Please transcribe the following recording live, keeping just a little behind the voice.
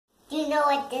know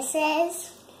what this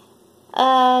is?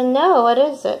 No, what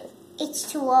is it?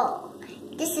 H2O.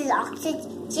 This is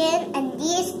oxygen, and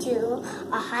these two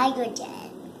are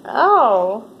hydrogen.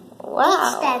 Oh, wow.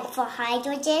 H stands for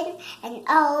hydrogen, and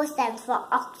O stands for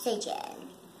oxygen.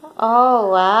 Oh,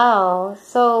 wow.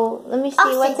 So, let me see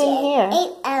what's in here.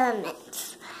 8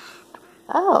 elements.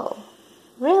 Oh,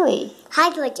 really?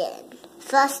 Hydrogen,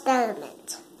 first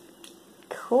element.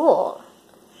 Cool.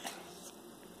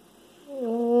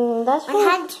 That's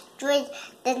really...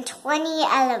 120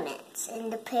 elements in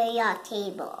the periodic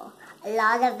table. A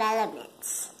lot of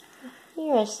elements.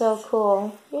 You're so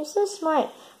cool. You're so smart.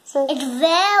 So it's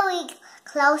very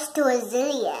close to a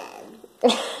zillion.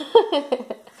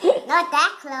 Not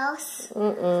that close.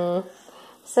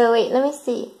 So wait, let me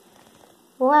see.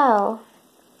 Wow.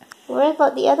 What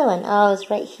about the other one? Oh, it's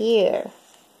right here.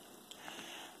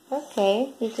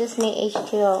 Okay, you just made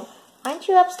H2O. Aren't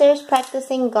you upstairs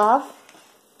practicing golf?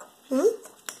 There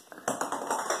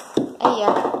you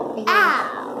go.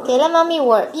 Okay, let mommy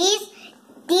work. This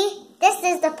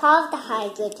is the part of the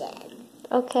hydrogen.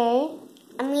 Okay.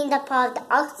 I mean the part of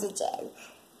the oxygen.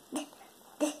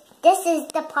 This is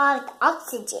the part of the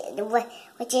oxygen,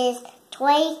 which is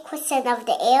 20% of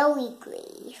the air we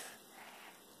breathe,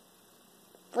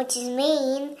 which is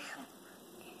mean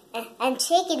and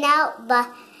taken out,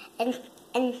 and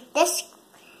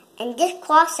this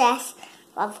process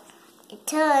of it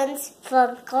turns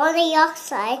from carbon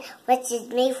dioxide, which is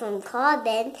made from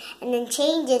carbon, and then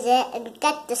changes it and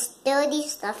get the dirty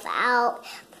stuff out,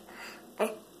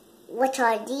 which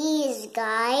are these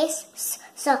guys.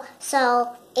 So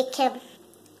it can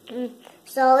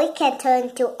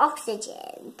turn to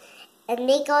oxygen and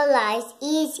make our lives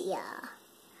easier.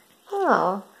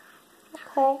 Oh,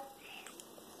 okay.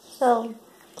 So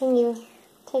can you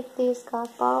take these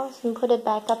golf balls and put it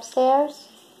back upstairs?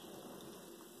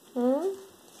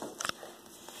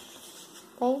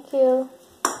 Thank you.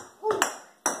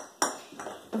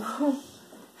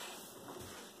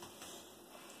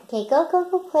 Okay,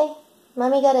 go play.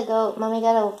 Mommy gotta go. Mommy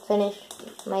gotta finish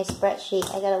my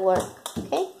spreadsheet. I gotta work.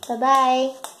 Okay,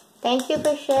 bye-bye. Thank you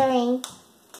for sharing.